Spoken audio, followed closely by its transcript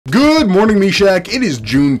Good morning, Meshach. It is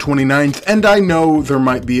June 29th, and I know there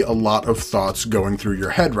might be a lot of thoughts going through your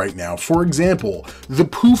head right now. For example, the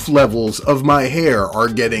poof levels of my hair are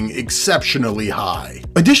getting exceptionally high.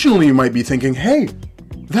 Additionally, you might be thinking, hey,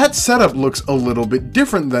 that setup looks a little bit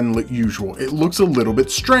different than usual. It looks a little bit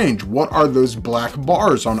strange. What are those black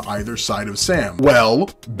bars on either side of Sam? Well,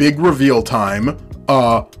 big reveal time.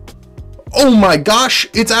 Oh my gosh,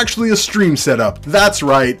 it's actually a stream setup. That's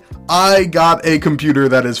right. I got a computer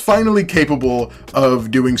that is finally capable of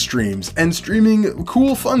doing streams and streaming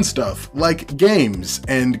cool fun stuff like games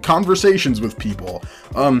and conversations with people.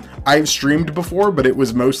 I've streamed before, but it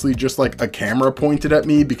was mostly just like a camera pointed at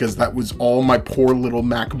me because that was all my poor little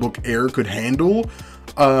MacBook Air could handle.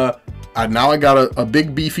 Now I got a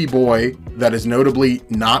big beefy boy that is notably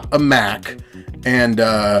not a Mac,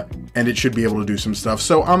 and it should be able to do some stuff.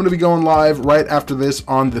 So I'm going to be going live right after this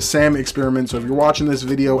on the Sam experiment. So if you're watching this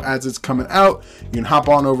video as it's coming out, you can hop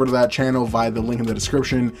on over to that channel via the link in the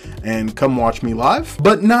description and come watch me live,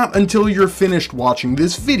 but not until you're finished watching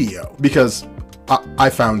this video, because I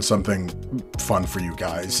found something fun for you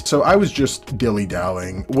guys. So I was just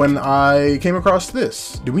dilly-dallying when I came across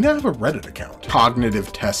this. Do we not have a Reddit account?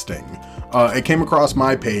 Cognitive testing. It came across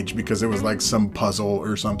my page because it was like some puzzle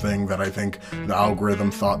or something that I think the algorithm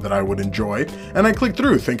thought that I would enjoy. And I clicked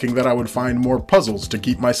through thinking that I would find more puzzles to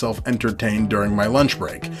keep myself entertained during my lunch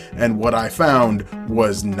break. And what I found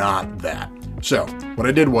was not that. So what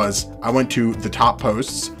I did was I went to the top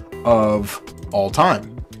posts of all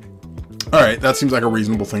time. All right, that seems like a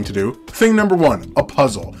reasonable thing to do. Thing number one, a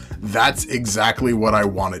puzzle. That's exactly what I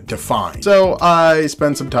wanted to find. So I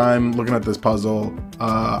spent some time looking at this puzzle.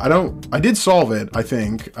 I did solve it, I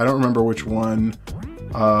think. I don't remember which one.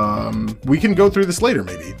 We can go through this later,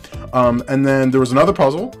 maybe. And then there was another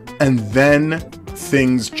puzzle, and then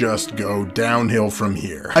things just go downhill from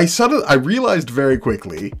here. I realized very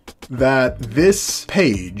quickly that this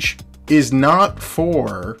page is not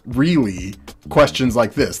for really questions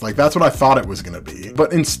like this. Like, that's what I thought it was gonna be.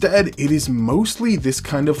 But instead, it is mostly this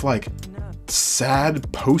kind of like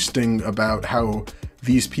sad posting about how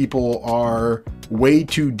these people are way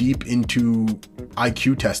too deep into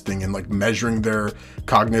IQ testing and like measuring their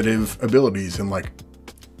cognitive abilities and like,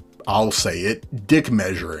 I'll say it, dick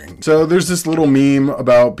measuring. So there's this little meme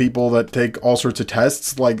about people that take all sorts of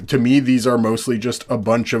tests. Like, to me, these are mostly just a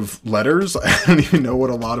bunch of letters. I don't even know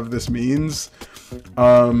what a lot of this means.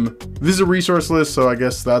 This is a resource list, so I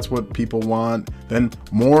guess that's what people want. Then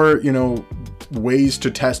more, ways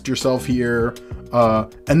to test yourself here.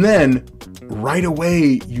 And then right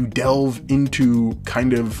away you delve into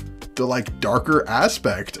kind of the like darker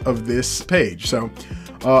aspect of this page. So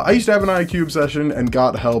I used to have an IQ obsession and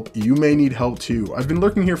got help. You may need help too. I've been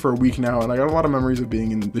lurking here for a week now, and I got a lot of memories of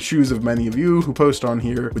being in the shoes of many of you who post on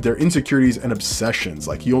here with their insecurities and obsessions.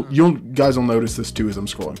 Like, you guys will notice this too as I'm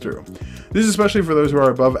scrolling through. This is especially for those who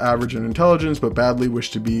are above average in intelligence but badly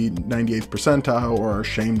wish to be 98th percentile or are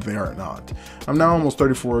ashamed they are not. I'm now almost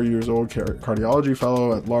 34 years old, cardiology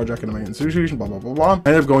fellow at large academic institution, blah, blah, blah, blah. I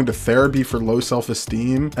ended up going to therapy for low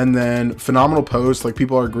self-esteem, and then phenomenal posts, like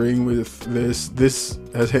people are agreeing with this. This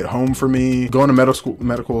has hit home for me. Going to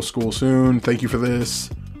medical school soon. Thank you for this.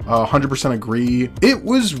 100% agree. It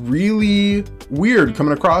was really weird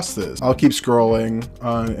coming across this. I'll keep scrolling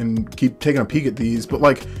and keep taking a peek at these, but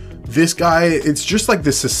like this guy, it's just like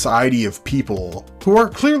this society of people who are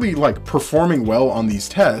clearly like performing well on these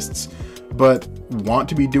tests, but want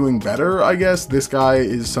to be doing better, I guess. This guy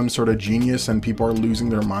is some sort of genius and people are losing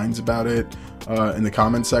their minds about it in the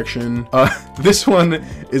comment section. This one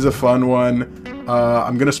is a fun one.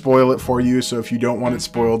 I'm gonna spoil it for you, so if you don't want it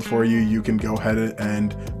spoiled for you, you can go ahead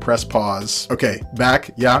and press pause. Okay,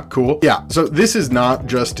 back. Yeah, cool. Yeah, so this is not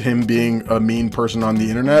just him being a mean person on the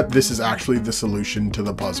internet. This is actually the solution to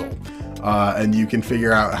the puzzle. And you can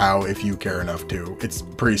figure out how if you care enough to. It's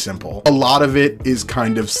pretty simple. A lot of it is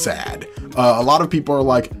kind of sad. A lot of people are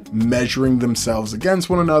like measuring themselves against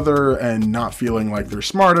one another and not feeling like they're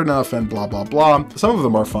smart enough and blah, blah, blah. Some of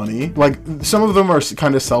them are funny. Like, some of them are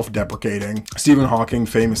kind of self-deprecating. Stephen Hawking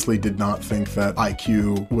famously did not think that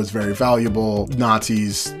IQ was very valuable.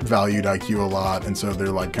 Nazis valued IQ a lot, and so they're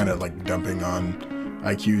like kind of like dumping on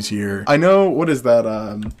IQs here. I know, what is that?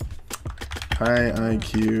 High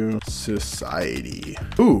IQ Society.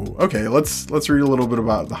 Ooh, okay, let's read a little bit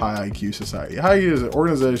about the High IQ Society. High IQ is an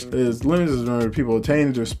organization is limited to the number of people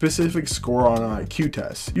attain to a specific score on an IQ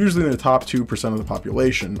test, usually in the top 2% of the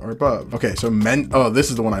population or above. Okay, so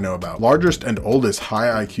this is the one I know about. Largest and oldest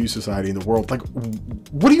high IQ society in the world. Like,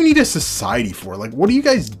 what do you need a society for? Like, what are you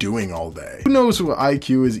guys doing all day? Who knows what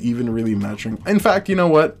IQ is even really measuring? In fact, you know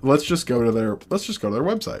what? Let's just go to their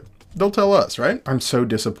website. They'll tell us, right? I'm so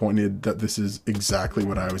disappointed that this is exactly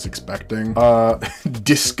what I was expecting.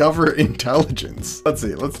 Discover intelligence. Let's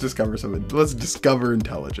see, let's discover something. Let's discover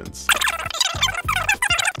intelligence.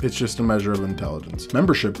 It's just a measure of intelligence.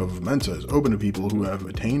 Membership of Mensa is open to people who have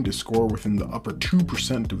attained a score within the upper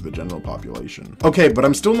 2% of the general population. Okay, but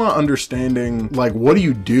I'm still not understanding, like, what do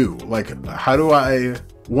you do? Like, how do I,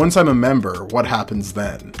 once I'm a member, what happens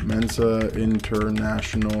then? Mensa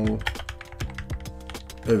International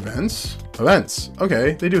Events? Events.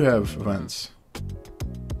 Okay, they do have events.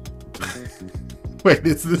 Wait,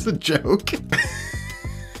 is this a joke?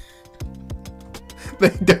 They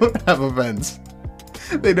don't have events.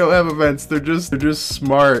 They don't have events. They're just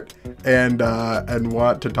smart and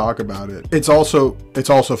want to talk about it. It's also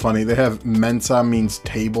funny. They have Mensa means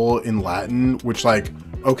table in Latin, which, like,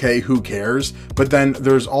 okay, who cares? But then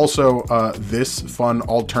there's also this fun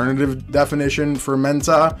alternative definition for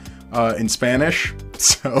Mensa in Spanish.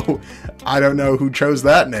 So I don't know who chose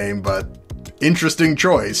that name, but interesting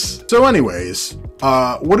choice. So anyways,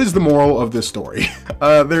 what is the moral of this story?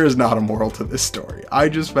 There is not a moral to this story. I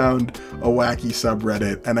just found a wacky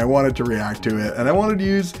subreddit and I wanted to react to it, and I wanted to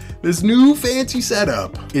use this new fancy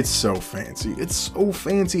setup. It's so fancy. It's so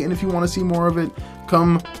fancy. And if you want to see more of it,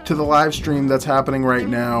 come to the live stream that's happening right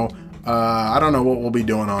now. I don't know what we'll be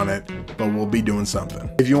doing on it, but we'll be doing something.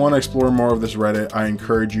 If you want to explore more of this Reddit, I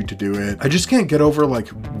encourage you to do it. I just can't get over, like,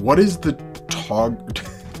 what is the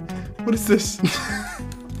what is this?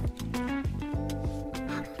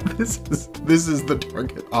 This is the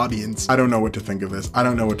target audience. I don't know what to think of this. I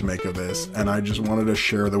don't know what to make of this. And I just wanted to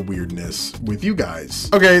share the weirdness with you guys.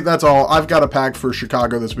 Okay, that's all. I've got a pack for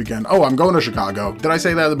Chicago this weekend. Oh, I'm going to Chicago. Did I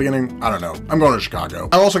say that at the beginning? I don't know. I'm going to Chicago.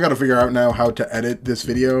 I also got to figure out now how to edit this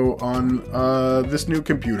video on this new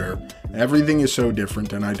computer. Everything is so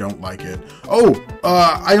different and I don't like it. Oh,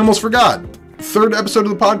 I almost forgot. Third episode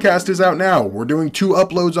of the podcast is out now. We're doing 2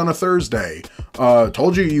 uploads on a Thursday.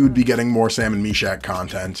 Told you would be getting more Sam and Meshach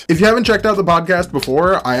content. If you haven't checked out the podcast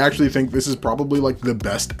before, I actually think this is probably like the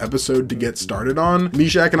best episode to get started on.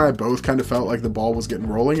 Meshach and I both kind of felt like the ball was getting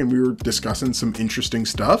rolling and we were discussing some interesting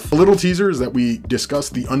stuff. A little teaser is that we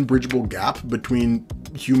discussed the unbridgeable gap between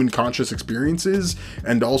human conscious experiences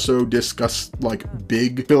and also discuss like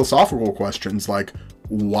big philosophical questions like,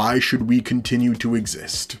 why should we continue to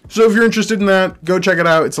exist? So if you're interested in that, go check it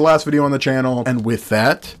out. It's the last video on the channel. And with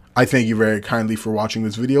that, I thank you very kindly for watching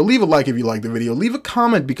this video. Leave a like if you like the video. Leave a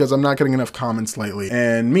comment because I'm not getting enough comments lately.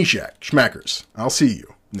 And Meshach, schmackers, I'll see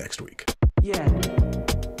you next week. Yeah.